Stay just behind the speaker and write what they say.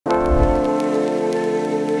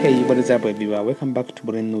Hey, what is up everyone, welcome back to a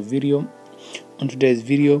brand new video. On today's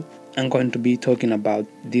video I'm going to be talking about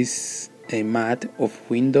this math of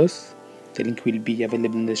Windows. The link will be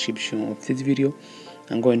available in the description of this video.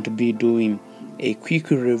 I'm going to be doing a quick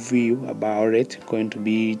review about it. I'm going to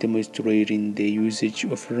be demonstrating the usage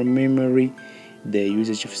of memory, the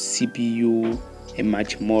usage of CPU, and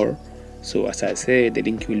much more. So as I said, the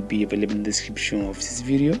link will be available in the description of this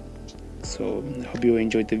video. So I hope you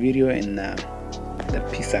enjoyed the video, and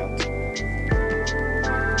peace out.